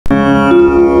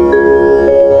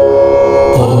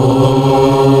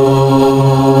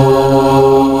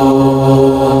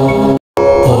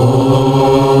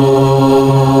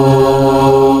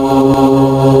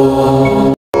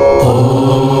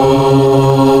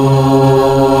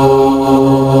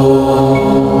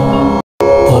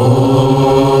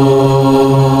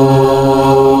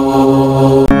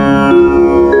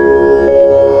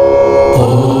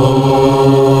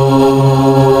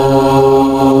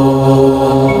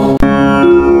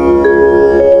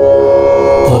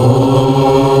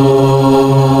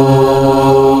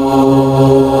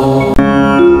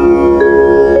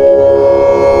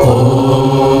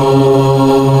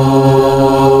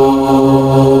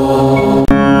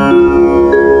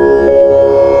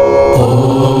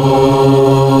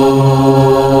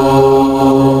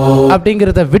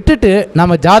அப்படிங்கிறத விட்டுட்டு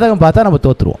நம்ம ஜாதகம் பார்த்தா நம்ம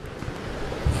தோற்றுருவோம்.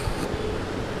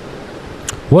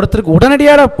 ஒருத்தருக்கு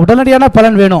உடனடியான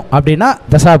பலன் வேணும் அப்படின்னா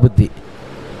தசா புத்தி,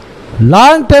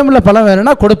 லாங் டைமில் பலன்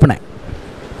வேணும்னா கொடுப்பனை.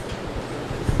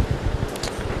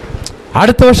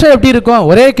 அடுத்த வருஷம் எப்படி இருக்கும்?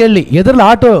 ஒரே கேள்வி. எதிரில்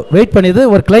ஆட்டோ வெயிட் பண்ணிது,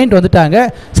 ஒரு கிளைண்ட் வந்துட்டாங்க,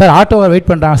 சார் ஆட்டோவை வெயிட்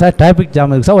பண்ணுறாங்க சார், டிராஃபிக்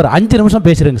ஜாம் இருக்குது சார், ஒரு 5 நிமிஷம்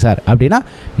பேசுகிறேங்க சார் அப்படின்னா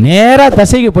நேராக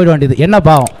தசைக்கு போயிட வேண்டியது, என்ன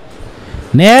பாவம்?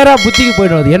 நேராக புத்திக்கு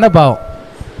போயிட வேண்டியது, என்ன பாவம்?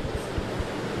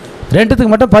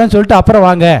 ரெண்டுத்துக்கு மட்டும் பலன் சொல்லிட்டு அப்புறம்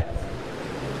வாங்க,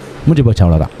 முடிஞ்சு போச்சு,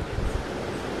 அவ்வளோதான்.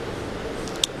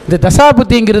 இந்த தசா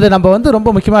புத்திங்கிறது நம்ம ரொம்ப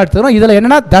முக்கியமாக எடுத்துக்கிறோம். இதில்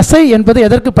என்னென்னா, தசை என்பது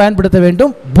எதற்கு பயன்படுத்த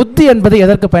வேண்டும், புத்தி என்பது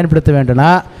எதற்கு பயன்படுத்த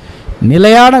வேண்டும்னா,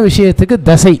 நிலையான விஷயத்துக்கு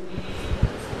தசை,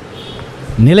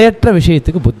 நிலையற்ற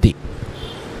விஷயத்துக்கு புத்தி.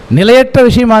 நிலையற்ற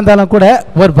விஷயமா இருந்தாலும் கூட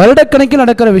ஒரு வருடக்கணக்கில்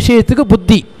நடக்கிற விஷயத்துக்கு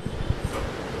புத்தி,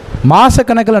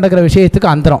 மாசக்கணக்கில் நடக்கிற விஷயத்துக்கு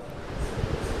அந்தரம்.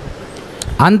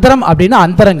 அந்தரம் அப்படின்னா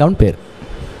அந்தரங்கம்னு பேர்.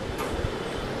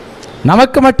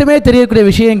 நமக்கு மட்டுமே தெரியக்கூடிய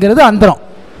விஷயங்கிறது அந்தரம்,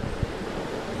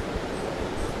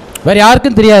 வேறு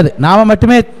யாருக்கும் தெரியாது,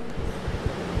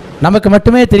 நமக்கு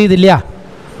மட்டுமே தெரியுது இல்லையா?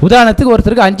 உதாரணத்துக்கு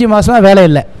ஒருத்தருக்கு 5 மாதமாக வேலை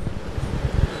இல்லை,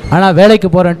 ஆனால் வேலைக்கு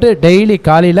போகிறேன்ட்டு டெய்லி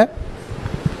காலையில்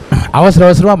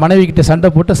அவசரமாக மனைவிக்கிட்ட சண்டை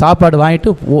போட்டு சாப்பாடு வாங்கிட்டு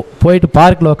போயிட்டு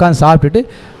பார்க்கில் உட்காந்து சாப்பிட்டுட்டு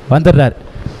வந்துடுறார்.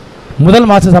 முதல்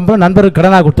மாத சம்பளம் நண்பருக்கு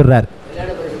கடனாக கொடுத்துட்றாரு.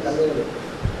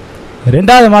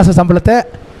 2வது மாத சம்பளத்தை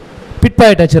பிட்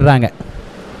பாக்கெட் வச்சிடுறாங்க.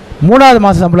 3வது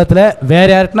மாத சம்பளத்தில்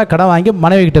வேறு யாருக்குன்னா கடன் வாங்கி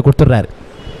மனைவிக்கிட்ட கொடுத்துட்றாரு.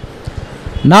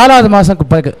 4வது மாதம்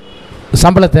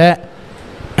சம்பளத்தை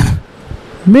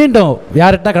மீண்டும்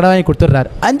யார்கிட்ட கடன் வாங்கி கொடுத்துட்றாரு.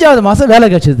 5வது மாதம் வேலை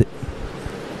கிடச்சிது,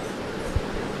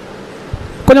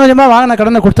 கொஞ்சம் கொஞ்சமாக வாங்கின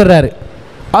கடனை கொடுத்துட்றாரு.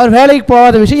 அவர் வேலைக்கு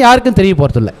போகாத விஷயம் யாருக்கும் தெரிய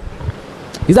போகிறதில்ல.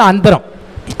 இது அந்தரம்,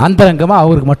 அந்தரங்கமாக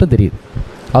அவருக்கு மட்டும் தெரியுது,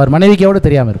 அவர் மனைவிக்கு எவ்வளோ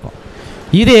தெரியாமல் இருக்கும்.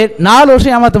 இதே 4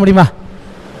 வருஷம் ஏமாற்ற முடியுமா?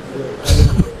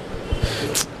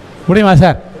 முடியுமா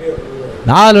சார்?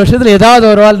 4 வருஷத்தில் ஏதாவது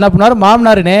ஒரு வாள் என்ன பண்ணுவார்,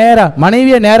 மாமனார்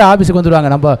மனைவியை நேராக ஆஃபீஸுக்கு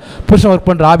வந்துடுவாங்க. நம்ம புருஷன் ஒர்க்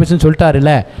பண்ணுற ஆஃபீஸ்ன்னு சொல்லிட்டாரு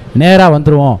இல்லை, நேராக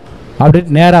வந்துடுவோம்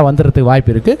அப்படின்ட்டு நேராக வந்துடுறதுக்கு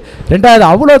வாய்ப்பு இருக்குது. 2வது,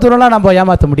 அவ்வளோ தூரம்லாம் நம்ம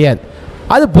ஏமாற்ற முடியாது,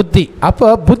 அது புத்தி. அப்போ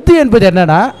புத்தி என்பது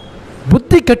என்னென்னா,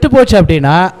 புத்தி கெட்டு போச்சு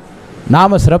அப்படின்னா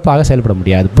நாம் சிறப்பாக செயல்பட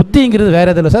முடியாது. புத்திங்கிறது வேறு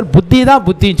எதுவும் இல்லை சார், புத்தி தான்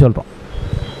புத்தின்னு சொல்கிறோம்.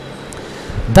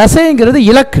 தசைங்கிறது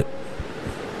இலக்கு,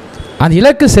 அந்த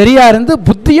இலக்கு சரியாக இருந்து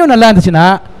புத்தியும் நல்லா இருந்துச்சுன்னா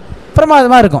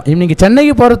பிரமாதமாக இருக்கும். நீங்கள்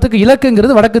சென்னைக்கு போகிறதுக்கு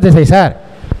இலக்குங்கிறது வடக்கு திசை சார்,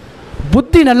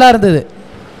 புத்தி நல்லா இருந்தது,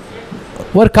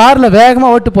 ஒரு காரில்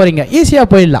வேகமாக ஓட்டு போகிறீங்க,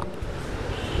 ஈஸியாக போயிடலாம்.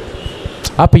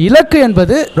 அப்போ இலக்கு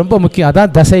என்பது ரொம்ப முக்கியம்,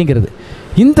 அதான் தசைங்கிறது.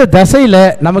 இந்த தசையில்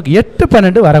நமக்கு 8,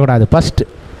 12 வரக்கூடாது. ஃபஸ்ட்டு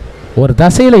ஒரு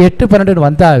தசையில் 8, 12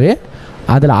 வந்தாவே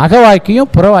அதில் அகவாக்கியும்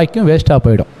புறவாக்கியும் வேஸ்ட்டாக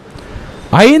போயிடும்.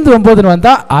 5, 9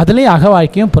 வந்தால் அதுலேயும்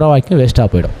அகவாக்கியும் புறவாக்கியும் வேஸ்ட்டாக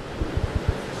போயிடும்.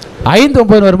 5,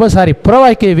 9 வரும்போது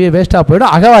புறவாக்கிய வேஸ்ட்டாக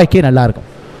போயிடும், அகவாக்கியம் நல்லாயிருக்கும்.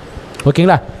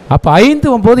 ஓகேங்களா? அப்போ 5,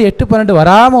 9, 8, 12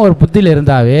 வராமல் ஒரு புத்தியில்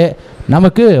இருந்தாவே,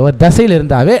 நமக்கு ஒரு தசையில்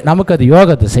இருந்தாவே நமக்கு அது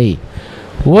யோக திசை.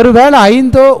 ஒருவேளை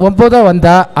 5, 9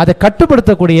 வந்தால் அதை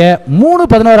கட்டுப்படுத்தக்கூடிய 3,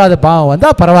 11வது பாவம்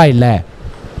வந்தால் பரவாயில்லை.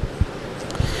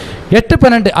 8,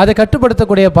 12 அதை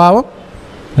கட்டுப்படுத்தக்கூடிய பாவம்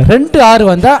 2, 6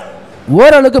 வந்தால்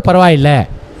ஓரளவுக்கு பரவாயில்லை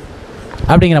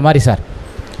அப்படிங்கிற மாதிரி சார்.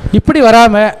 இப்படி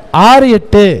வராமல் 6,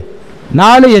 8,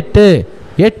 4, 8,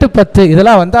 8, 10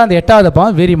 இதெல்லாம் வந்தால் அந்த 8வது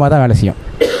பாவம் வீரியமாக தான் வேலை செய்யும்.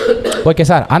 Okay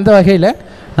sir. அந்த வகையில்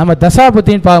நம்ம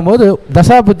தசாபுத்தின்னு பார்க்கும்போது,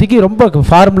 தசாபுத்திக்கு ரொம்ப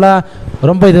ஃபார்முலா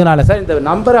ரொம்ப இதனால சார் இந்த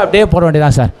நம்பரை அப்படியே போட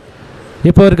வேண்டியதான் சார்.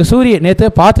 இப்போ இருக்க சூரியன் நேற்று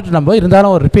பார்த்துட்டு நம்ம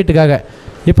இருந்தாலும் ஒரு ரிப்பீட்டுக்காக,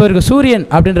 இப்போ இருக்க சூரியன்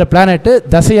அப்படின்ற பிளானெட்டு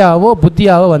தசையாவோ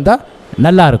புத்தியாவோ வந்தால்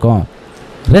நல்லாயிருக்கும்.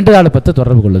 2, 4, 10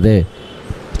 தொடர்பு கொள்ளுது.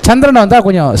 சந்திரனை வந்தால்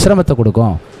கொஞ்சம் சிரமத்தை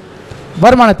கொடுக்கும்,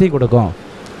 வருமானத்தையும் கொடுக்கும்.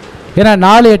 ஏன்னா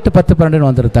 4, 8, 10, 12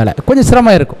 வந்துடுறதால கொஞ்சம்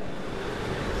சிரமம் இருக்கும்.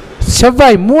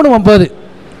 செவ்வாய் 3, 9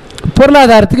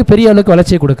 பொருளாதாரத்துக்கு பெரிய அளவுக்கு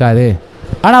வளர்ச்சியை கொடுக்காது,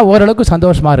 ஆனால் ஓரளவுக்கு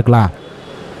சந்தோஷமாக இருக்கலாம்.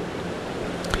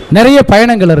 நிறைய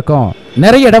பயணங்கள் இருக்கும்,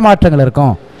 நிறைய இடமாற்றங்கள்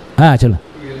இருக்கும். சொல்லு.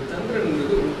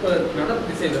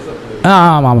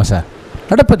 ஆமாம் சார்,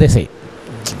 நடப்பு திசை.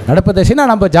 நடப்பு திசைனா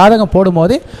நம்ம ஜாதகம்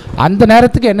போடும்போது அந்த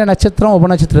நேரத்துக்கு என்ன நட்சத்திரம்,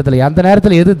 உபநட்சத்திரத்தில் அந்த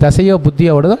நேரத்தில் எது தசையோ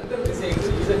புத்தியோ ஓடுதோ.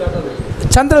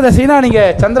 சந்திர தசைனா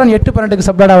நீங்கள் சந்திரன் 8, 12க்கு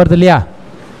சப்ளாட் ஆகிறது இல்லையா,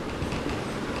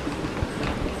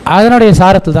 அதனுடைய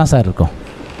சாரத்தில் தான் சார் இருக்கும்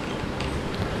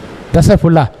தசை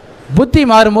ஃபுல்லாக. புத்தி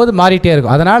மாறும்போது மாறிட்டே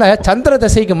இருக்கும். அதனால் சந்திர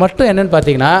தசைக்கு மட்டும் என்னென்னு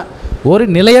பார்த்தீங்கன்னா ஒரு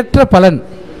நிலையற்ற பலன்,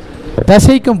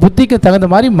 தசைக்கும் புத்திக்கும் தகுந்த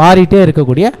மாதிரி மாறிட்டே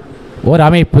இருக்கக்கூடிய ஒரு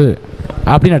அமைப்பு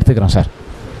அப்படின்னு எடுத்துக்கிறோம் சார்.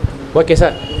 Okay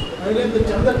sir.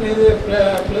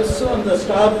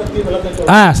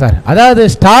 சார் அதாவது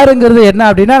ஸ்டாருங்கிறது என்ன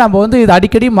அப்படின்னா, நம்ம இது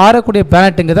அடிக்கடி மாறக்கூடிய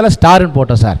பிளானட்டுங்கிறதால ஸ்டாருன்னு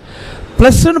போட்டோம் சார்.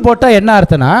 ப்ளஸ்ன்னு போட்டால் என்ன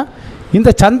அர்த்தம்னா, இந்த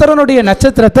சந்திரனுடைய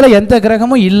நட்சத்திரத்தில் எந்த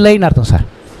கிரகமும் இல்லைன்னு அர்த்தம் சார்.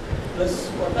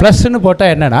 ப்ளஸ்ன்னு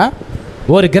போட்டால் என்னென்னா,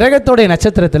 ஒரு கிரகத்துடைய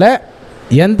நட்சத்திரத்தில்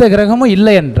எந்த கிரகமும்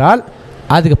இல்லை என்றால்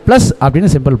அதுக்கு ப்ளஸ் அப்படின்னு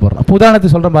சிம்பிள் போடுறோம். இப்போ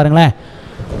உதாரணத்துக்கு சொல்கிறேன் பாருங்களேன்.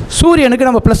 சூரியனுக்கு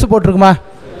நம்ம ப்ளஸ் போட்டிருக்குமா?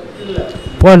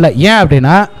 போடல. ஏன்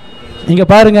அப்படின்னா, இங்கே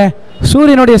பாருங்கள்,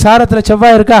 சூரியனுடைய சாரத்தில்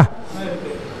செவ்வாய் இருக்கா?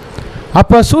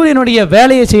 அப்போ சூரியனுடைய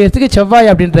வேலையை செய்யறதுக்கு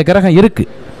செவ்வாய் அப்படின்ற கிரகம்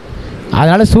இருக்குது.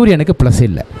 அதனால் சூரியனுக்கு ப்ளஸ்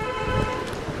இல்லை.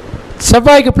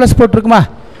 செவ்வாய்க்கு ப்ளஸ் போட்டிருக்குமா?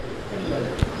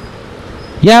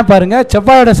 ஏன் பாருங்கள்,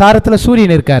 செவ்வாயோட சாரத்தில்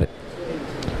சூரியன் இருக்கார்.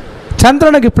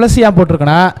 சந்திரனுக்கு ப்ளஸ் ஏன்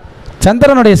போட்டிருக்குன்னா,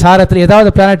 சந்திரனுடைய சாரத்தில்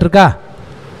ஏதாவது பிளானட் இருக்கா?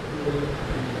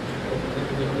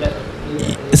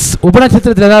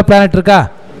 உபநட்சத்திரத்தில் ஏதாவது பிளானட் இருக்கா?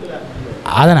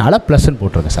 அதனால் ப்ளஸ்ன்னு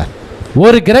போட்டிருக்கேன் சார்.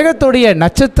 ஒரு கிரகத்துடைய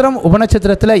நட்சத்திரம்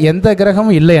உபநட்சத்திரத்தில் எந்த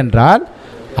கிரகமும் இல்லை என்றால்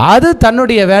அது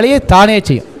தன்னுடைய வேலையை தானே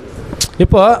செய்யும்.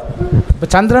 இப்போ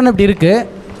சந்திரன் இப்படி இருக்கு,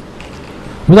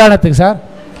 உதாரணத்துக்கு சார்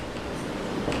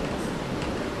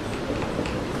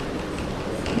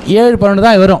 7-12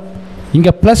 தான் வரும்.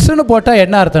 இங்கே ப்ளஸ்ன்னு போட்டால்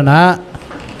என்ன அர்த்தம்னா,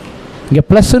 இங்கே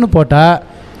ப்ளஸ்ன்னு போட்டால்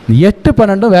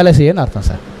 8-12 வேலை செய்யணும்னு அர்த்தம்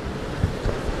சார்.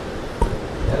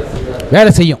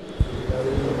 வேலை செய்யும்.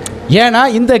 ஏன்னா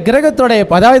இந்த கிரகத்தோடைய,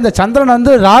 அதாவது இந்த சந்திரன்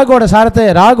வந்து ராகுவோட சாரத்தை,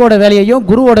 ராகுவோட வேலையையும்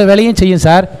குருவோட வேலையும் செய்யும்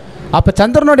சார். அப்போ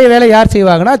சந்திரனுடைய வேலை யார்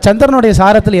செய்வாங்கன்னா, சந்திரனுடைய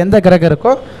சாரத்தில் எந்த கிரகம்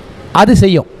இருக்கோ அது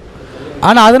செய்யும்.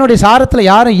 ஆனால் அதனுடைய சாரத்தில்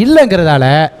யாரும் இல்லைங்கிறதால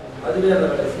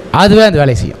அதுவே அந்த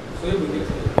வேலை செய்யும்.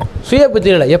 சுய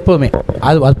புத்தியில் எப்போவுமே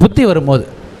அது புத்தி வரும்போது,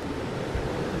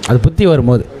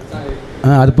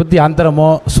 அது புத்தி அந்தரமோ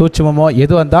சூட்சுமமோ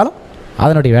எது வந்தாலும்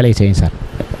அதனுடைய வேலையை செய்யும் சார்.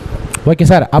 Okay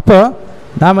sir. அப்போது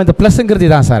நாம் இந்த ப்ளஸ்ஸுங்கிறது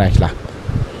தான் சார் ஆக்சுவலாக.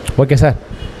 Okay sir.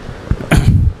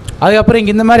 அதுக்கப்புறம்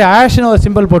இங்கே இந்த மாதிரி ஆஷ்னு ஒரு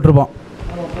சிம்பிள் போட்டிருப்போம்.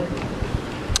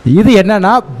 இது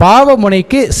என்னென்னா,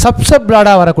 பாவமுனைக்கு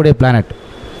சப்சப்ளாடாக வரக்கூடிய பிளானட்.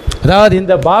 அதாவது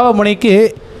இந்த பாவமுனைக்கு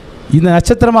இந்த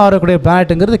நட்சத்திரமாக வரக்கூடிய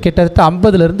பிளானட்டுங்கிறது கிட்டத்தட்ட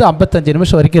 50லேருந்து 55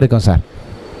 நிமிஷம் வரைக்கும் இருக்கும் சார்.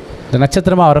 இந்த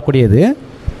நட்சத்திரமாக வரக்கூடியது,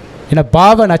 ஏன்னா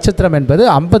பாவ நட்சத்திரம் என்பது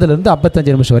 50லேருந்து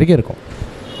 55 நிமிஷம் வரைக்கும் இருக்கும்.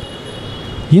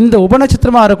 இந்த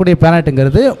உபநட்சத்திரமாக வரக்கூடிய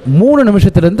பிளானட்டுங்கிறது 3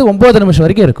 நிமிஷத்துலேருந்து 9 நிமிஷம்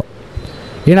வரைக்கும் இருக்கும்.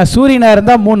 ஏன்னா சூரியனாக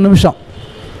இருந்தால் 3 நிமிஷம்.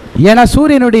 ஏன்னா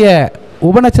சூரியனுடைய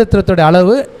உபநட்சத்திரத்தோடைய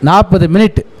அளவு 40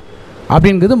 மினிட்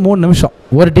அப்படிங்கிறது 3 நிமிஷம்.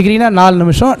 1 டிகிரினா 4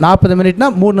 நிமிஷம், 40 மினிட்னா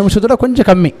 3 நிமிஷத்தோட கொஞ்சம்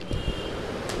கம்மி.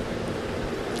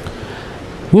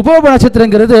 உபோப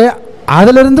நட்சத்திரங்கிறது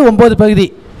அதிலிருந்து 9 பகுதி.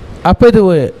 அப்போ இது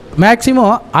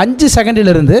மேக்சிமம் 5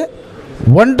 செகண்டிலிருந்து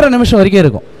 1.5 நிமிஷம் வரைக்கும்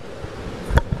இருக்கும்.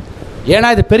 ஏன்னா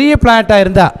இது பெரிய பிளானட்டாக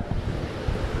இருந்தால்,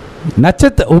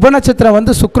 உபநட்சத்திரம்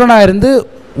வந்து சுக்கிரனாக இருந்து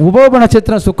உபோப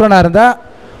நட்சத்திரம் சுக்கிரனாக இருந்தால்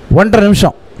 1.5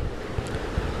 நிமிஷம்.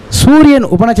 சூரியன்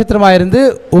உபநட்சத்திரமாக இருந்து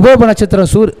உபோப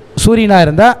நட்சத்திரம் சூரியனாக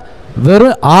இருந்தால்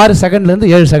வெறும் 6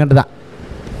 செகண்ட்லேருந்து 7 செகண்ட் தான்.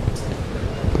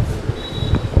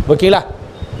 ஓகேங்களா?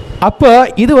 அப்போ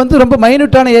இது வந்து ரொம்ப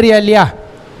மைனூட்டான ஏரியா இல்லையா?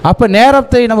 அப்போ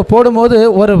நேரத்தை நம்ம போடும்போது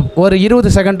ஒரு 20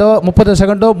 செகண்டோ 30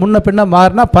 செகண்டோ முன்ன பின்ன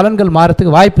மாறினா பலன்கள்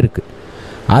மாறத்துக்கு வாய்ப்பு இருக்குது.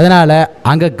 அதனால்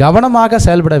அங்கே கவனமாக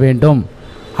செயல்பட வேண்டும்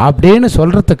அப்படின்னு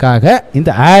சொல்கிறதுக்காக இந்த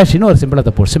ஆஷ்னு ஒரு சிம்பிளை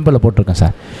போட்டிருக்கோம்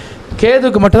சார்.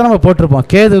 கேதுக்கு மட்டும் தான் நம்ம போட்டிருப்போம்.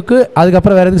 கேதுக்கு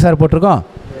அதுக்கப்புறம் வேறு எதுக்கு சார் போட்டிருக்கோம்?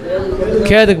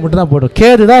 கேதுக்கு மட்டும் தான் போட்டிருக்கோம்.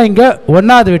 கேது தான் இங்கே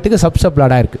 1வது வீட்டுக்கு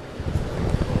சப்சப்ளாடாக இருக்குது.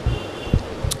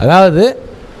 அதாவது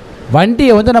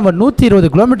வண்டியை வந்து நம்ம 120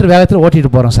 கிலோமீட்டர் வேகத்தில்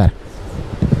ஓட்டிகிட்டு போகிறோம் சார்.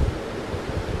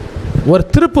 ஒரு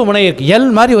திருப்பு முனை இருக்குது,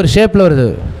 எல் மாதிரி ஒரு ஷேப்பில் ஒரு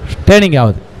டேர்னிங்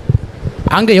ஆகுது.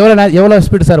 அங்கே எவ்வளோ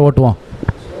ஸ்பீடு சார் ஓட்டுவோம்?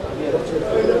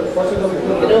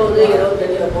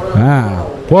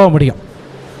 போக முடியும்.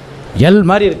 எல்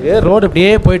மாதிரி இருக்குது, ரோடு இப்படியே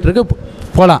போயிட்டுருக்கு,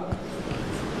 போகலாம்.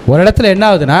 ஒரு இடத்துல என்ன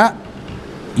ஆகுதுன்னா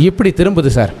இப்படி திரும்புது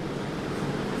சார்.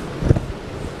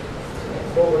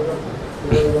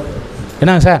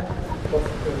 என்னங்க சார்,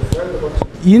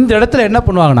 இந்த இடத்துல என்ன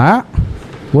பண்ணுவாங்கன்னா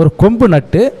ஒரு கொம்பு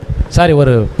நட்டு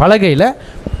ஒரு பலகையில்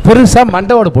பெருசாக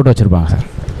மண்டவோடு போட்டு வச்சுருப்பாங்க சார்.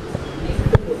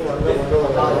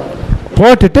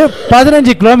 போட்டுட்டு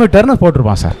 15 கிலோமீட்டர்னு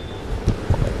போட்டிருப்பான் சார்.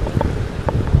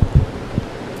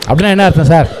 அப்படின்னா என்ன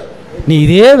அர்த்தம் சார்? நீ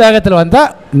இதே வேகத்தில்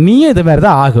வந்தால் நீயும் இது மாதிரி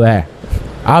தான் ஆகுவ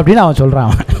அப்படின்னு அவன்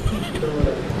சொல்கிறான்.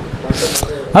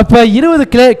 அப்போ 20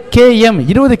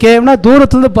 kmனா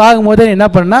தூரத்துலேருந்து பார்க்கும்போதே என்ன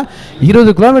பண்ணால்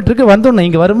 20 கிலோமீட்டருக்கு வந்துடணும்.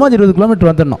 இங்கே வரும்போது 20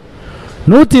 கிலோமீட்டர் வந்துடணும்.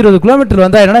 120 கிலோமீட்டர்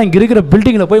வந்தால் என்னன்னா இங்கே இருக்கிற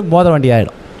பில்டிங்கில் போய் மோத வேண்டி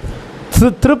ஆகிடும்.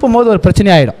 திருப்பும் போது ஒரு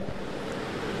பிரச்சனை ஆகிடும்.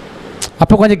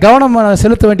 அப்போ கொஞ்சம் கவனம்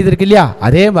செலுத்த வேண்டியது இருக்கு இல்லையா?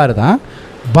 அதே மாதிரி தான்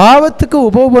பாவத்துக்கு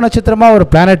உபோப நட்சத்திரமாக ஒரு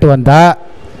பிளானட் வந்தால்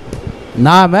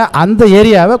நாம் அந்த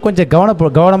ஏரியாவை கொஞ்சம்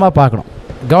கவனமாக பார்க்கணும்.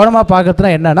 கவனமாக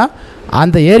பார்க்கறதுனா என்னென்னா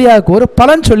அந்த ஏரியாவுக்கு ஒரு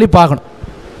பலன் சொல்லி பார்க்கணும்.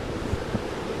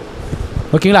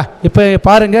 ஓகேங்களா? இப்போ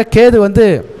பாருங்கள், கேது வந்து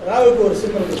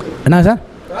என்ன சார்,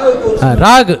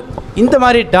 ராகு இந்த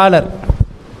மாதிரி டாலர்.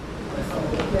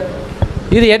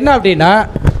 இது என்ன அப்படின்னா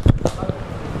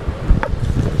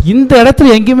இந்த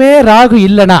இடத்துல எங்கேயுமே ராகு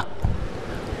இல்லைனா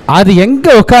அது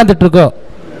எங்கே உட்காந்துட்ருக்கோ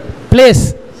பிளேஸ்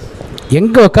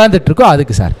எங்கே உட்காந்துட்ருக்கோ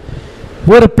அதுக்கு சார்.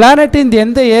 ஒரு பிளானட் இந்த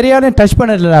எந்த ஏரியாலையும் டச்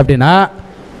பண்ணல அப்படின்னா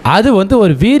அது வந்து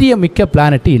ஒரு வீரியம் மிக்க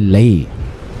பிளானட் இல்லை.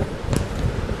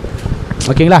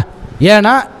 ஓகேங்களா?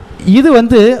 ஏன்னா இது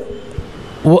வந்து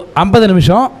 50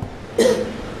 நிமிஷம்,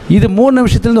 இது 3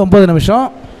 நிமிஷத்துலேருந்து 9 நிமிஷம்,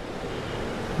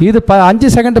 இது 5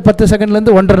 செகண்ட் 10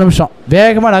 செகண்ட்லேருந்து 1.5 நிமிஷம்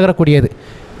வேகமாக நகரக்கூடியது.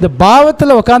 இந்த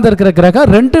பாவத்தில் உட்காந்துருக்கிற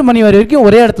கிரகம் 2 மணி வரைக்கும்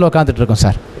ஒரே இடத்துல உட்காந்துட்ருக்கோம்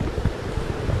சார்.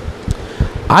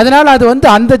 அதனால் அது வந்து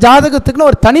அந்த ஜாதகத்துக்குன்னு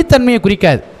ஒரு தனித்தன்மையை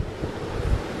குறிக்காது.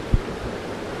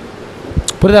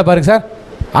 புரியுதா பாருங்க சார்?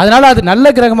 அதனால் அது நல்ல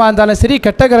கிரகமாக இருந்தாலும் சரி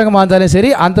கெட்ட கிரகமாக இருந்தாலும் சரி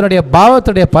அதனுடைய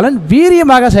பாவத்துடைய பலன்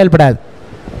வீரியமாக செயல்படாது.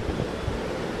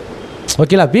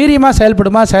 ஓகேங்களா? வீரியமாக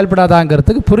செயல்படுமா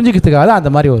செயல்படாதாங்கிறதுக்கு புரிஞ்சுக்கிறதுக்காக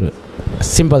அந்த மாதிரி ஒரு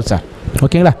சிம்பிள் சார்.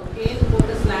 ஓகேங்களா?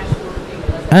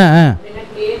 ஆ ஆ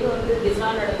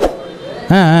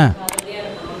ஆ ஆ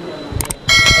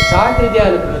ஜாக்கிரதையாக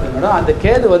இருக்கணும் மேடம். அந்த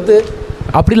கேது வந்து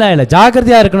அப்படிலாம் இல்லை,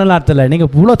 ஜாக்கிரதையாக இருக்கணும்னு அர்த்தம் இல்லை. நீங்கள்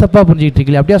இவ்வளோ தப்பாக புரிஞ்சுக்கிட்டு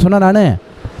இருக்கீங்களே, அப்படியா சொன்னேன் நான்?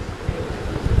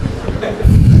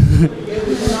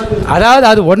 அதாவது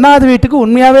அது 1வது வீட்டுக்கு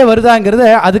உண்மையாகவே வருதாங்கிறத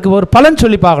அதுக்கு ஒரு பலன்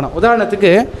சொல்லி பார்க்கணும்.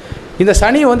 உதாரணத்துக்கு இந்த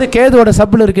சனி வந்து கேதுவோட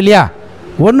சப்பில் இருக்கு இல்லையா,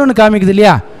 1ன்னு காமிக்குது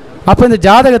இல்லையா, அப்போ இந்த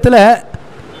ஜாதகத்தில்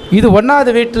இது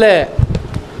 1வது வீட்டில்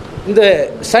இந்த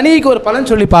சனிக்கு ஒரு பலன்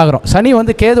சொல்லி பார்க்குறோம். சனி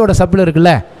வந்து கேதுவோட சப்பில்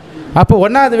இருக்குல்ல, அப்போ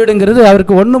 1வது வீடுங்கிறது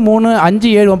அவருக்கு 1 3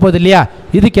 5 7 9 இல்லையா,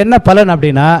 இதுக்கு என்ன பலன்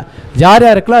அப்படின்னா யார்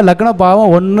யாருக்கெல்லாம் லக்ன பாவம்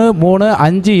 1 3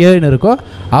 5 7 இருக்கோ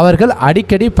அவர்கள்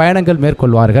அடிக்கடி பயணங்கள்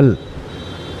மேற்கொள்வார்கள்.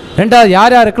 2வது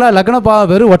யார் யாருக்கெல்லாம் லக்ன பாவம்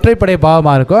வெறும் ஒற்றைப்படை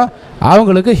பாவமாக இருக்கோ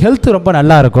அவங்களுக்கு ஹெல்த் ரொம்ப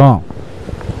நல்லா இருக்கும்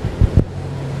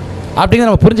அப்படிங்கிறத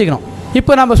நம்ம புரிஞ்சுக்கணும்.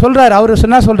 இப்போ நம்ம சொல்கிறார், அவர்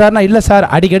சொல்கிறாருன்னா இல்லை சார்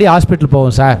அடிக்கடி ஹாஸ்பிட்டல்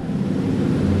போவோம் சார்,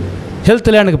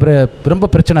 ஹெல்த்தில் எனக்கு ரொம்ப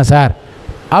பிரச்சனை சார்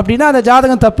அப்படின்னா அந்த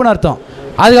ஜாதகம் தப்புன்னு அர்த்தம்.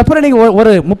 அதுக்கப்புறம் நீங்கள்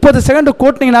ஒரு 30 செகண்ட்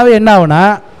கூட்டினீங்கன்னாவே என்ன ஆகுனா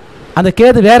அந்த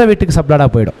கேது வேறு வீட்டுக்கு சப்ளாடாக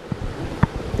போயிடும்.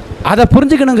 அதை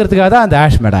புரிஞ்சுக்கணுங்கிறதுக்காக தான் அந்த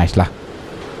ஆஷ் மேடம் ஆக்சுவலாக.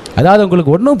 அதாவது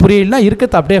உங்களுக்கு ஒன்றும் புரியலன்னா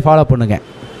இருக்கிறத அப்படியே ஃபாலோ பண்ணுங்க.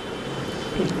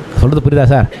 சொல்கிறது புரியுதா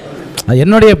சார்? அது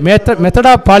என்னுடைய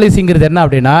மெத்தட் ஆஃப் பாலிசிங்கிறது என்ன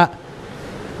அப்படின்னா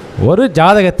ஒரு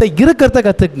ஜாதகத்தை இருக்கிறத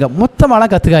கற்றுக்குங்க,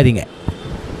 மொத்தமாலாம் கற்றுக்காதீங்க.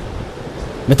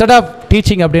 மெத்தட் ஆஃப்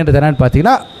டீச்சிங் அப்படின்றது என்னென்னு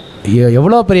பார்த்தீங்கன்னா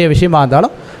எவ்வளோ பெரிய விஷயமா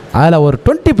இருந்தாலும் அதில் ஒரு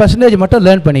 20% மட்டும்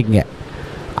லேர்ன் பண்ணிக்கோங்க.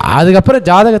 அதுக்கப்புறம்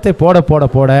ஜாதகத்தை போட போட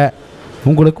போட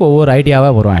உங்களுக்கு ஒவ்வொரு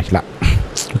ஐடியாவாக வரும் ஆக்சுவலாக.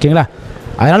 ஓகேங்களா?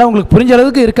 அதனால் உங்களுக்கு புரிஞ்ச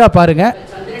அளவுக்கு இருக்கா பாருங்கள்.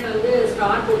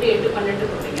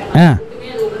 ஆ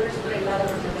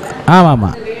ஆமாம்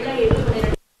ஆமாம்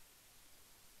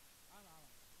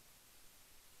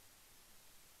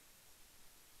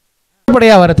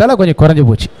படையாக வரத்தால் கொஞ்சம் குறைஞ்சி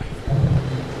போச்சு.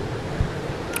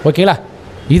 ஓகேங்களா?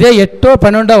 இதே 8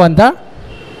 12 வந்தால்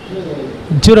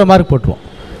 0 மார்க் போட்டுருவோம்.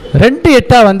 2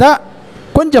 8 வந்தால்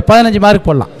கொஞ்சம் 15 மார்க்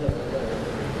போடலாம்.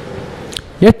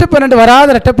 8 12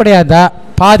 வராத ரெட்டப்படையாக இருந்தால்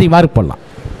பாதி மார்க் போடலாம்.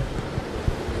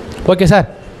 Okay sir?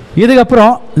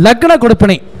 இதுக்கப்புறம் லக்ன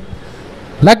கொடுப்பினை.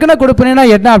 லக்ன கொடுப்பினா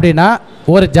என்ன அப்படின்னா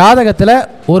ஒரு ஜாதகத்தில்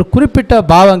ஒரு குறிப்பிட்ட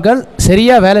பாவங்கள்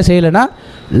சரியாக வேலை செய்யலைன்னா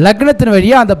லக்னத்தின்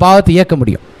வழியாக அந்த பாவத்தை இயக்க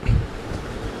முடியும்.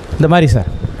 இந்த மாதிரி சார்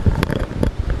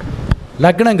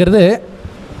லக்னங்கிறது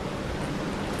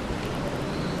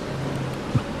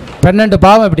 12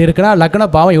 பாவம் இப்படி இருக்குன்னா லக்ன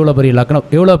பாவம் இவ்வளோ பெரிய லக்னம்,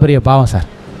 இவ்வளோ பெரிய பாவம் சார்.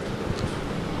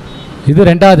 இது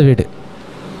 2வது வீடு,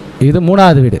 இது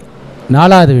 3வது வீடு,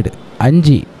 4வது வீடு,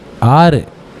 5 6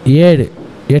 7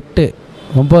 8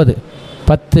 9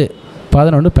 10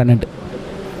 11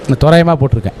 12 தோராயமாக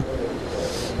போட்டிருக்கேன்.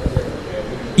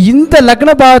 இந்த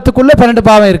லக்ன பாவத்துக்குள்ளே 12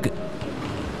 பாவம் இருக்குது.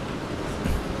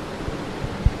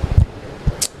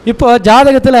 இப்போ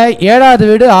ஜாதகத்தில் 7வது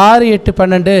வீடு 6 8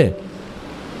 12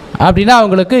 அப்படின்னா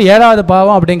அவங்களுக்கு 7வது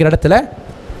பாவம் அப்படிங்கிற இடத்துல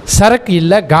சரக்கு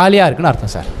இல்லை, காலியாக இருக்குன்னு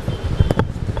அர்த்தம் சார்.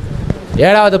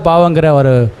 7வது பாவங்கிற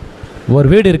ஒரு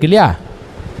வீடு இருக்கு இல்லையா,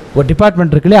 ஒரு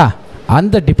டிபார்ட்மெண்ட் இருக்கு இல்லையா,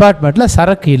 அந்த டிபார்ட்மெண்ட்டில்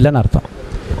சரக்கு இல்லைன்னு அர்த்தம்.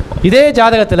 இதே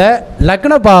ஜாதகத்தில்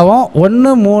லக்ன பாவம்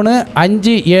 1 3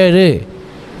 5 7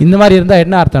 இந்த மாதிரி இருந்தால்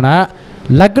என்ன அர்த்தம்னா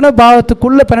லக்ன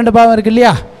பாவத்துக்குள்ளே 12 பாவம் இருக்கு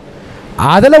இல்லையா,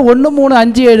 அதில் 1 3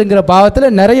 5 7ங்கிற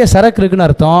பாவத்தில் நிறைய சரக்கு இருக்குன்னு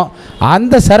அர்த்தம்.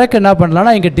 அந்த சரக்கு என்ன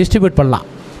பண்ணலாம்னா இங்கே டிஸ்ட்ரிபியூட் பண்ணலாம்.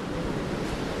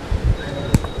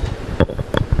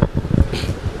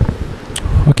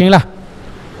 ஓகேங்களா?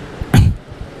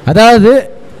 அதாவது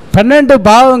 12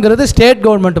 பாவங்கிறது ஸ்டேட்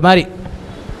கவர்மெண்ட் மாதிரி,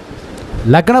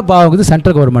 லக்ன பாவங்கிறது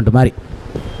சென்ட்ரல் கவர்மெண்ட் மாதிரி.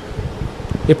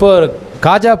 இப்போ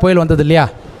காஜா புயல் வந்தது இல்லையா,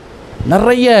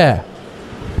 நிறைய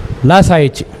லாஸ்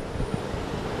ஆயிடுச்சு.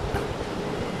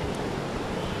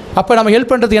 அப்போ நம்ம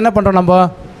ஹெல்ப் பண்ணுறதுக்கு என்ன பண்ணுறோம், நம்ம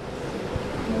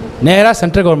நேராக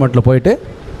சென்ட்ரல் கவர்மெண்ட்டில் போயிட்டு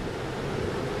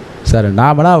சார்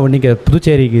நாமளாக நீங்கள்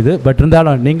புதுச்சேரிக்கு இது பட்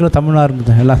இருந்தாலும் நீங்களும்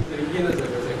தமிழ்நாடு எல்லாம்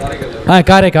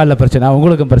காரைக்காலில் பிரச்சனை,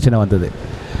 உங்களுக்கும் பிரச்சனை வந்தது.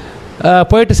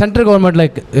 போயிட்டு சென்ட்ரல் கவர்மெண்ட்டில்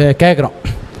கேட்குறோம்.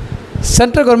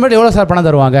 சென்ட்ரல் கவர்மெண்ட் எவ்வளோ சார் பணம்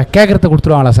தருவாங்க? கேட்குறத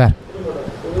கொடுத்துருவாங்களா சார்?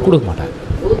 கொடுக்க மாட்டாங்க.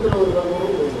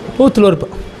 100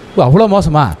 அவ்வளோ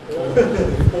மோசமா?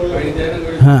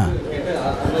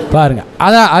 பாருங்கள்.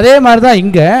 அதே மாதிரி தான்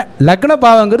இங்கே லக்ன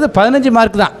பாவங்கிறது 15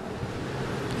 மார்க் தான்.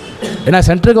 ஏன்னா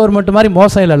சென்ட்ரல் கவர்மெண்ட் மாதிரி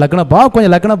மோசம் இல்லை லக்ன பாவம்.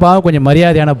 கொஞ்சம் லக்ன பாவம் கொஞ்சம்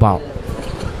மரியாதையான பாவம்.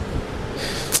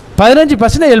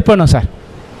 15% ஹெல்ப் பண்ணும் சார்.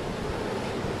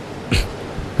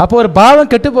 அப்போ ஒரு பாவம்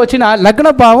கெட்டு போச்சுன்னா லக்ன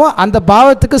பாவம் அந்த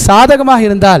பாவத்துக்கு சாதகமாக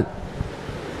இருந்தால்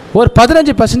ஒரு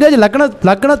 15%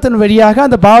 லக்னத்தின் வழியாக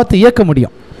அந்த பாவத்தை இயக்க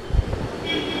முடியும்.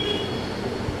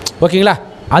 ஓகேங்களா?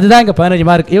 அதுதான் இங்கே 15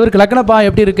 மார்க். இவருக்கு லக்ன பாவம்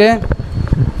எப்படி இருக்கு?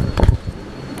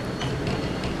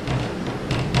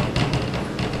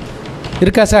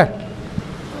 இருக்கா சார்?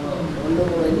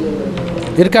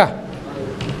 இருக்கா?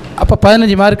 அப்போ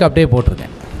 15 மார்க் அப்படியே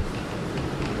போட்டிருக்கேன்.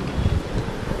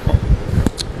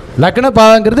 லக்ன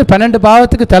பாவங்கிறது 12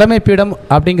 பாவத்துக்கு தலைமை பீடம்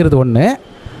அப்படிங்கிறது ஒன்று.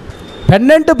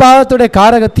 12 பாவத்துடைய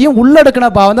காரகத்தையும் உள்ளடக்கின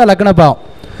பாவம் தான் லக்ன பாவம்.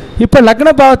 இப்போ லக்ன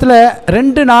பாவத்தில்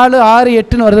 2, 4, 6,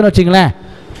 8ன்னு வருதுன்னு வச்சுங்களேன்.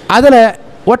 அதில்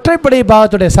ஒற்றைப்படை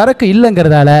பாவத்துடைய சரக்கு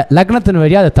இல்லைங்கிறதால லக்னத்தின்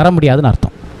வழியாக அதை தர முடியாதுன்னு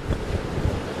அர்த்தம்.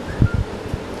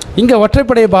 இங்கே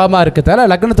ஒற்றைப்படை பாவமாக இருக்கிறதால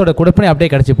லக்னத்தோட கொடுப்பனை அப்படியே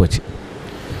கிடச்சி போச்சு.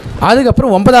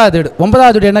 அதுக்கப்புறம் 9வது வீடு.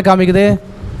 9வது வீடு என்ன காமிக்குது?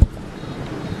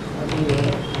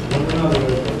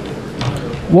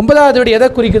 9வது வீடு எதை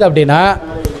குறிக்குது அப்படின்னா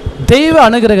தெய்வ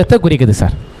அனுகிரகத்தை குறிக்குது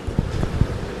சார்.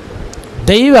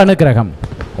 தெய்வ அனுகிரகம்.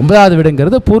 9வது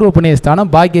வீடுங்கிறது பூர்வ புண்ணிய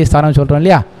ஸ்தானம், பாக்கிய ஸ்தானம் சொல்கிறோம்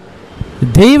இல்லையா?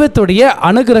 தெய்வத்துடைய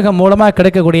அனுகிரகம் மூலமாக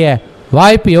கிடைக்கக்கூடிய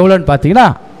வாய்ப்பு எவ்வளோன்னு பார்த்தீங்கன்னா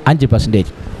 5%.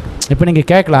 இப்போ நீங்கள்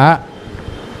கேட்கலாம்,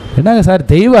 என்னங்க சார்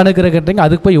தெய்வ அனுகிரகன்றீங்க,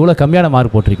 அதுக்கு போய் இவ்வளோ கம்மியான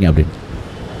மார்க் போட்டிருக்கீங்க அப்படின்னு.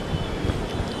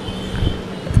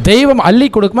 தெய்வம் அள்ளி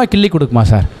கொடுக்குமா கிள்ளி கொடுக்குமா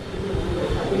சார்?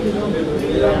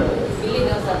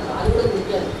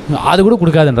 அது கூட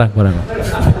கொடுக்காதுன்றாங்க பாருங்க.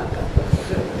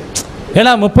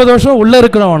 ஏன்னா 30 வருஷம் உள்ளே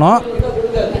இருக்கிறவனும்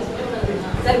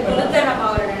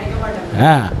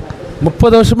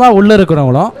 30 வருஷமாக உள்ளே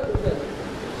இருக்கிறவங்களும்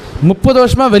 30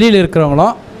 வருஷமாக வெளியில்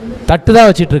இருக்கிறவங்களும் தட்டு தான்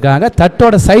வச்சிட்டு இருக்காங்க.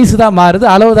 தட்டோட சைஸ் தான் மாறுது,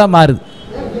 அளவு தான் மாறுது.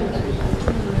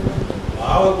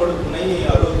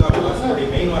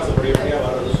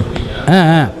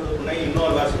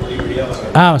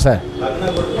 ஆமாம் சார்.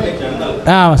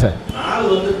 ஆமாம் சார்.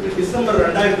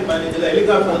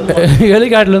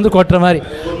 ஹெலிகாப்டர்லேருந்து கொட்டுற மாதிரி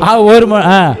ஒரு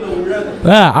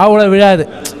அவ்வளோ விழாது.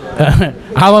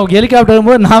 அவன் ஹெலிகாப்டர்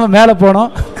போது நாம் மேலே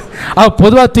போனோம், அவன்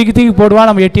பொதுவாக தூக்கி போடுவான்,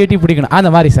 நம்ம எட்டி எட்டி பிடிக்கணும். அந்த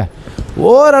மாதிரி சார்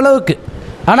ஓரளவுக்கு.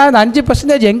 ஆனால் அந்த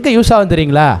 5% எங்கே யூஸ் ஆகும்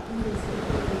தெரியுங்களா?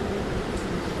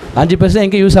 5%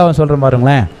 எங்கே யூஸ் ஆகும் சொல்கிற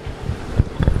பாருங்களேன்.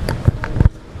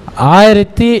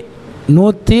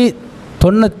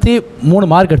 1193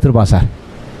 மார்க் எடுத்துருப்பான் சார்.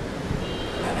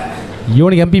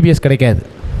 இவனுக்கு எம்பிபிஎஸ் கிடைக்காது.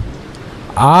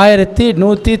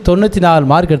 1194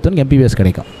 மார்க் எடுத்தவனுக்கு எம்பிபிஎஸ்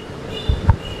கிடைக்கும்.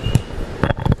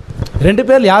 2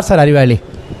 பேர் யார் சார் அறிவாளி?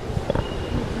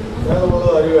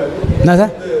 என்ன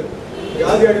சார்?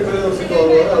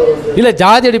 இல்லை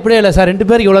ஜாதி அடிப்படையில் இல்லை சார். 2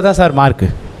 பேருக்கு இவ்வளோ தான் சார் மார்க்கு.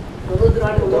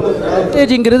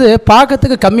 ஸ்டேஜுங்கிறது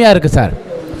பாகத்துக்கு கம்மியாக இருக்குது சார்.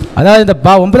 அதாவது இந்த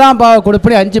 9ஆம் பாவ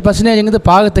கொடுப்படி 5%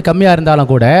 பாகத்துக்கு கம்மியாக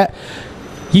இருந்தாலும் கூட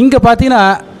இங்கே பார்த்தீங்கன்னா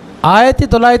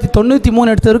 1993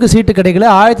 எடுத்தவருக்கு சீட்டு கிடைக்கல,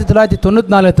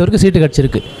 1994 எடுத்தவருக்கு சீட்டு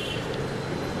கிடச்சிருக்கு.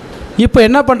 இப்போ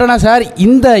என்ன பண்ணுறேன்னா சார்,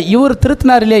 இவர்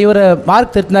திருத்தினார் இல்லையா, இவர்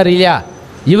மார்க் திருத்தினார் இல்லையா,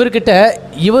 இவர்கிட்ட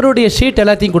இவருடைய ஷீட்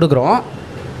எல்லாத்தையும் கொடுக்குறோம்.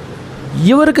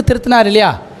 இவருக்கு திருத்தினார்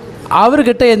இல்லையா,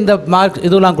 அவர்கிட்ட இந்த மார்க்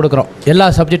இதெல்லாம் கொடுக்குறோம். எல்லா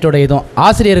சப்ஜெக்டோட இதுவும்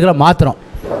ஆசிரியர்களை மாற்றுறோம்.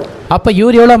 அப்போ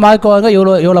இவர் எவ்வளோ மார்க் வாங்க,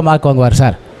 எவ்வளோ மார்க் வாங்குவார்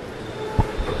சார்?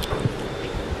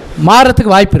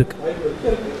 மாறுறதுக்கு வாய்ப்பு இருக்குது.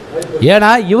 ஏன்னா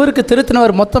இவருக்கு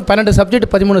திருத்தினவர் மொத்தம் 12 சப்ஜெக்ட்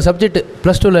 13 சப்ஜெக்ட்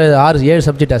 +2ல் 6-7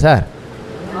 சப்ஜெக்டா sir?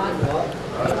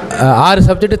 6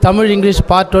 subject Tamil, English,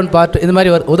 part 1 part இது மாதிரி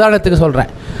உதாரணத்துக்கு சொல்கிறேன்.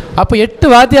 அப்போ 8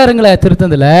 வாத்தியாருங்களை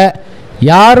திருத்ததில்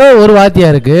யாரோ ஒரு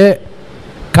வாத்தியாருக்கு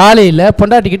காலையில்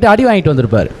பொண்டாட்டிக்கிட்டு அடி வாங்கிட்டு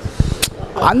வந்திருப்பார்.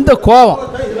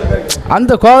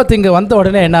 அந்த கோவத்து இங்கே வந்த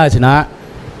உடனே என்ன ஆச்சுன்னா,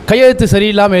 கையெழுத்து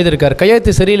சரியில்லாமல் எழுதியிருக்கார்.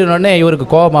 கையெழுத்து சரியில்லைன்னொடனே இவருக்கு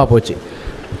கோபமாக போச்சு.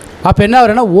 அப்போ என்ன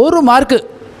ஆகுறேன்னா, ஒரு மார்க்கு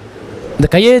இந்த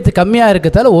கையெழுத்து கம்மியாக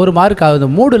இருக்கிறதால 1 மார்க் ஆகுது.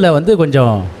 மூடில்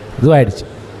கொஞ்சம் இதுவாகிடுச்சு.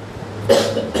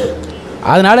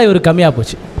 அதனால் இவருக்கு கம்மியாக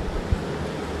போச்சு.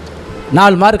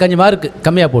 4 மார்க் 5 மார்க்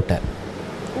கம்மியாக போட்டார்.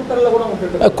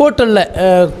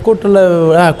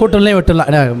 கூட்டல்லையும் விட்டுடலாம்.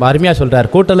 அருமையாக சொல்கிறார்.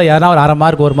 கூட்டலில் யாரா ஒரு 1/2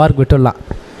 மார்க் 1 மார்க் விட்டுடலாம்.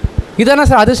 இதான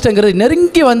சார் அதிர்ஷ்டங்கிறது.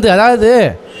 நெருங்கி அதாவது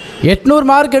 800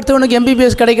 மார்க் எடுத்தவனுக்கு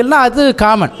எம்பிபிஎஸ் கிடைக்கலன்னா அது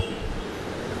காமன்.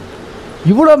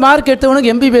 இவ்வளோ மார்க்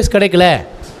எடுத்தவனுக்கு எம்பிபிஎஸ் கிடைக்கல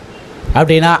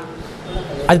அப்படின்னா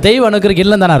அது தெய்வ அனுகிரகம்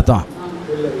இல்லைன்னு தானே அர்த்தம்.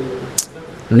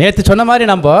 நேற்று சொன்ன மாதிரி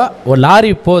நம்ம ஒரு லாரி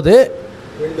போகுது,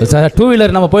 2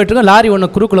 வீலர் நம்ம போயிட்டுருக்கோம், லாரி ஒன்று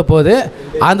குறுக்குள்ளே போகுது,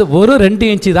 அந்த ஒரு 2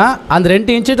 இன்ச்சு தான், அந்த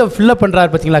 2 இன்ச்சு ஃபில்லப் பண்ணுறாரு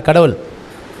பார்த்தீங்களா கடவுள்.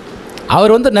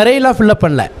 அவர் வந்து நிறையலாம் ஃபில்லப்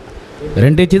பண்ணல,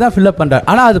 2 இன்ச்சு தான் ஃபில்லப் பண்ணுறார்.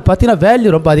 ஆனால் அது பார்த்தீங்கன்னா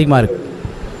வேல்யூ ரொம்ப அதிகமாக இருக்குது.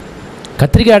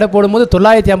 கத்திரிக்காய் எடை போடும்போது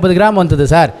 950 கிராம் வந்தது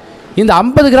சார். இந்த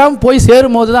 50 கிராம் போய்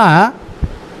சேரும் போது தான்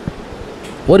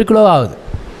 1 கிலோ ஆகுது.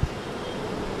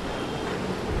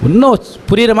 இன்னும்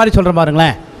புரிகிற மாதிரி சொல்கிற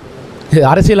பாருங்களேன்.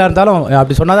 அரசியலாக இருந்தாலும்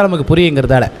அப்படி சொன்னால் தான் நமக்கு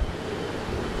புரியுங்கிறதால.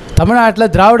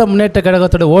 தமிழ்நாட்டில் திராவிட முன்னேற்ற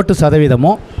கழகத்தோட ஓட்டு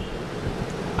சதவீதமும்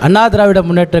அண்ணா திராவிட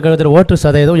முன்னேற்ற கழகத்தோட ஓட்டு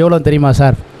சதவீதம் எவ்வளோ தெரியுமா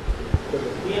சார்?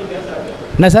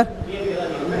 என்ன சார்?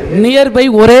 நியர்பை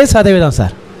ஒரே சதவீதம்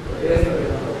சார்,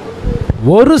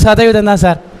 1% தான்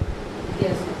சார்.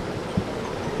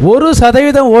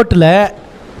 1% ஓட்டில்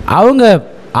அவங்க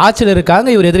ஆட்சியில் இருக்காங்க,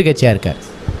 இவர் எதிர்கட்சியாக இருக்கார்.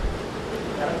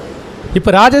 இப்போ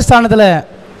ராஜஸ்தானத்தில்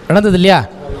நடந்தது இல்லையா,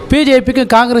 பிஜேபிக்கு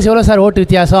காங்கிரஸ் எவ்வளோ சார் ஓட்டு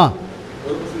வித்தியாசம்?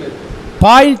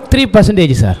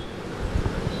 0.3% சார்.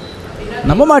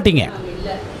 நம்ப மாட்டீங்க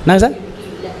என்ன சார்?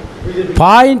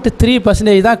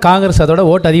 0.3% தான் காங்கிரஸ் அதோட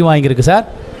ஓட்டு அதிகம் வாங்கியிருக்கு சார்.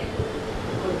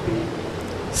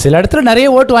 சில இடத்துல நிறைய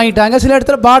ஓட்டு வாங்கிட்டாங்க, சில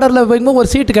இடத்துல பார்டரில் போகும்போது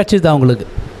ஒரு சீட்டு கிடச்சிது அவங்களுக்கு.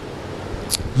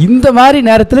 இந்த மாதிரி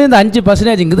நேரத்தில் இந்த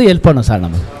 5% ஹெல்ப் பண்ணும் சார்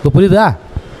நம்ம. இப்போ புரியுதா?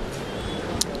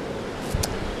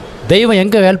 தெய்வம்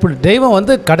எங்கே ஹெல்ப் பண்ணு? தெய்வம்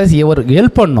வந்து கடைசி ஒரு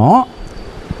ஹெல்ப் பண்ணும்,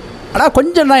 ஆனால்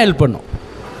கொஞ்சம் தான் ஹெல்ப் பண்ணும்.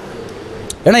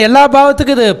 ஏன்னா எல்லா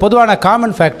பாவத்துக்கும் இது பொதுவான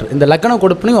காமன் ஃபேக்டர். இந்த லக்னம்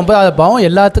கொடுப்பனி 9வது பாவம்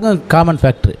எல்லாத்துக்கும் காமன்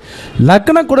ஃபேக்டர்.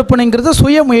 லக்னம் கொடுப்பனிங்கிறது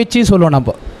சுய முயற்சின்னு சொல்லுவோம்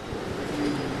நம்ம.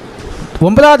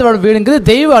 9வது வீடுங்கிறது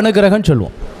தெய்வ அனுகிரகம்னு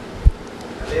சொல்லுவோம்.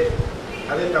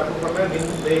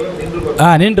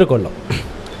 நின்று கொள்ளும்.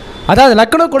 அதாவது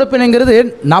லக்னம் கொடுப்பனிங்கிறது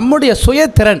நம்முடைய சுய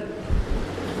திறன்.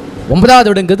 9வது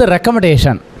வீடுங்கிறது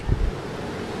ரெக்கமெண்டேஷன்.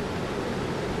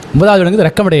 9வது வீடுங்கிறது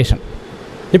ரெக்கமெண்டேஷன்.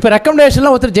 இப்போ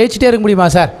ரெக்கமெண்டேஷன்லாம் ஒருத்தர் ஜெயிச்சிட்டே இருக்க முடியுமா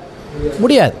சார்?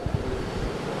 முடியாது.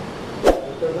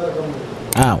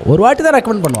 ஒரு வாட்டி தான்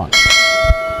ரெக்கமெண்ட் பண்ணுவாங்க.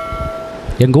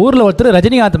 எங்கள் ஊரில் ஒருத்தர்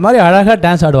ரஜினிகாந்த் மாதிரி அழகாக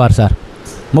டான்ஸ் ஆடுவார் சார்.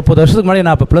 30 வருஷத்துக்கு முன்னாடி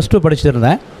நான் இப்போ +2 படிச்சுட்டு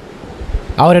இருந்தேன்.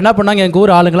 அவர் என்ன பண்ணாங்க, எங்கள்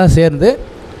ஊர் ஆளுங்களாம் சேர்ந்து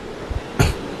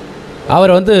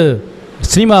அவரை வந்து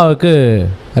சினிமாவுக்கு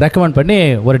ரெக்கமெண்ட் பண்ணி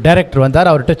ஒரு டைரக்டர் வந்தார்.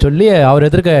 அவர்கிட்ட சொல்லி அவர்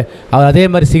எதிர்க்க அவர் அதே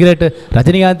மாதிரி சிகரெட்டு,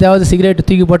 ரஜினிகாந்தாவது சிகரெட்டு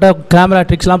தூக்கி போட்டால் கேமரா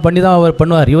ட்ரிக்ஸ்லாம் பண்ணி தான் அவர்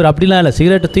பண்ணுவார். இவர் அப்படிலாம் இல்லை,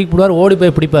 சிகரெட்டு தூக்கி போடுவார், ஓடி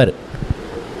போய் பிடிப்பார்.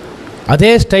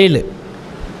 அதே ஸ்டைலு,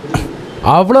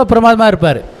 அவ்வளோ பிரமாதமாக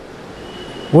இருப்பார்.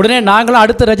 உடனே நாங்களும்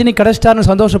அடுத்த ரஜினி கிடச்சிட்டார்னு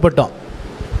சந்தோஷப்பட்டோம்.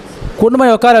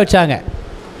 குடும்பம் உட்கார வச்சாங்க.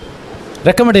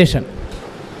 ரெக்கமெண்டேஷன்.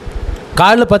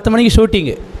 காலைல 10 மணிக்கு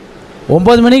ஷூட்டிங்கு,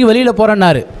 9 மணிக்கு வெளியில்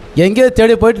போகிறேன்னாரு. எங்கேயோ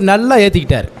தேடி போயிட்டு நல்லா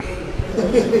ஏற்றிக்கிட்டார்.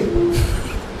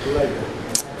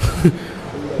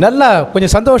 நல்லா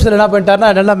கொஞ்சம் சந்தோஷத்தில் என்ன பண்ணிட்டாருன்னா,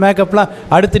 நல்லா மேக்கப்லாம்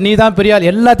அடுத்து நீ தான் பெரிய ஆள்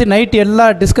எல்லாத்தையும் நைட்டு எல்லா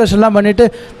டிஸ்கஷன்லாம் பண்ணிவிட்டு,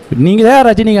 நீங்கள் தான்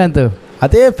ரஜினிகாந்த்,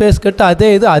 அதே ஃபேஸ் கட்டு, அதே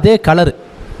இது, அதே கலரு,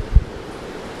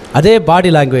 அதே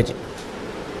பாடி லாங்குவேஜ்,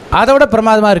 அதை விட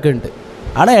பிரமாதமாக இருக்குன்ட்டு.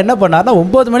 ஆனால் என்ன பண்ணார்னா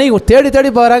 9 மணிக்கு தேடி தேடி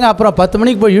போகிறாங்க. அப்புறம் 10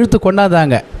 மணிக்கு போய் இழுத்து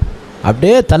கொண்டாந்தாங்க.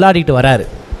 அப்படியே தள்ளாடிக்கிட்டு வராரு.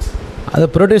 அது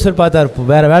ப்ரொடியூசர் பார்த்தார்,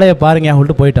 வேறு வேலையை பாருங்க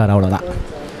சொல்லிட்டு போயிட்டார். அவ்வளோதான்.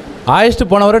 ஆயிஸ்ட்டு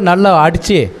போனவர் நல்லா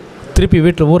அடித்து திருப்பி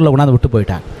வீட்டில் ஊரில் கொண்டாந்து விட்டு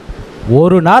போயிட்டாங்க.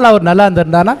 ஒரு நாள் அவர் நல்லா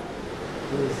இருந்திருந்தானா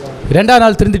 2வது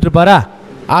நாள் திருந்திட்டு இருப்பாரா?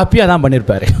 ஹாப்பியாக தான்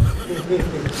பண்ணியிருப்பார்.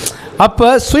 அப்போ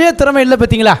சுய திறமை இல்லை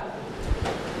பார்த்தீங்களா?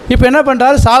 இப்போ என்ன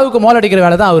பண்ணுறாரு, சாவுக்கு மோல் அடிக்கிற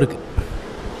வேலை தான் அவருக்கு.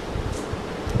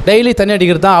 டெய்லி தண்ணி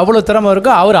அடிக்கிறது தான் அவ்வளோ திறமை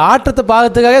இருக்கும். அவர் ஆட்டத்தை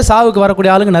பார்க்கறதுக்காக சாவுக்கு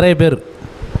வரக்கூடிய ஆளுங்க நிறைய பேர்.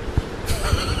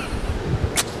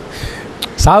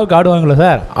 சாவுக்கு ஆடுவாங்களோ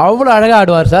சார், அவ்வளோ அழகாக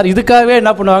ஆடுவார் சார். இதுக்காகவே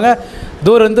என்ன பண்ணுவாங்க,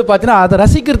 தூரம் இருந்து பார்த்தீங்கன்னா அதை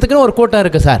ரசிக்கிறதுக்குன்னு ஒரு கூட்டம்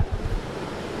இருக்குது சார்.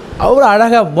 அவ்வளோ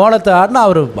அழகாக மோளத்தை ஆடினா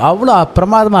அவர் அவ்வளோ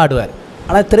பிரமாதமாக ஆடுவார்.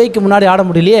 ஆனால் திரைக்கு முன்னாடி ஆட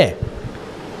முடியலையே.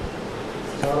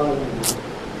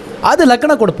 அது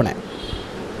லக்கண கொடுப்பனே.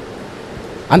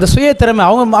 அந்த சுய திறமை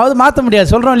அவங்க அது மாற்ற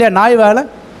முடியாது. சொல்கிறோம் இல்லையா, நாய் வேலை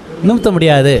நிறுத்த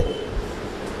முடியாது.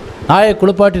 நாயை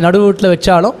குளிப்பாட்டி நடு வீட்டில்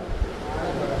வச்சாலும்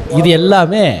இது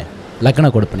எல்லாமே லக்கண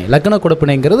கொடுப்பனை. லக்கண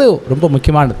கொடுப்பனைங்கிறது ரொம்ப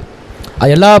முக்கியமானது.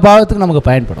 அது எல்லா பாவத்துக்கும் நமக்கு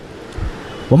பயன்படும்.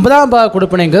 9ஆம் பாவ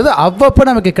கொடுப்பனைங்கிறது அவ்வப்போ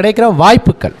நமக்கு கிடைக்கிற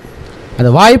வாய்ப்புகள். அந்த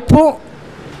வாய்ப்பும்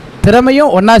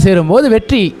திறமையும் ஒன்றா சேரும்போது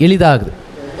வெற்றி எளிதாகுது.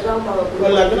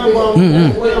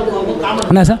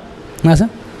 என்ன சார்? என்ன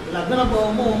சார்?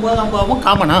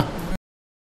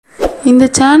 இந்த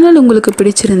சேனல் உங்களுக்கு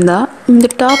பிடிச்சிருந்தா, இந்த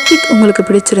டாபிக் உங்களுக்கு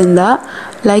பிடிச்சிருந்தா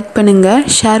லைக் பண்ணுங்கள்,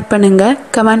 ஷேர் பண்ணுங்கள்,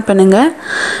 கமெண்ட் பண்ணுங்கள்.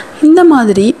 இந்த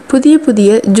மாதிரி புதிய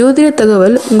புதிய ஜோதிட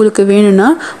தகவல் உங்களுக்கு வேணும்னா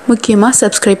முக்கியமாக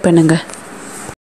சப்ஸ்கிரைப் பண்ணுங்கள்.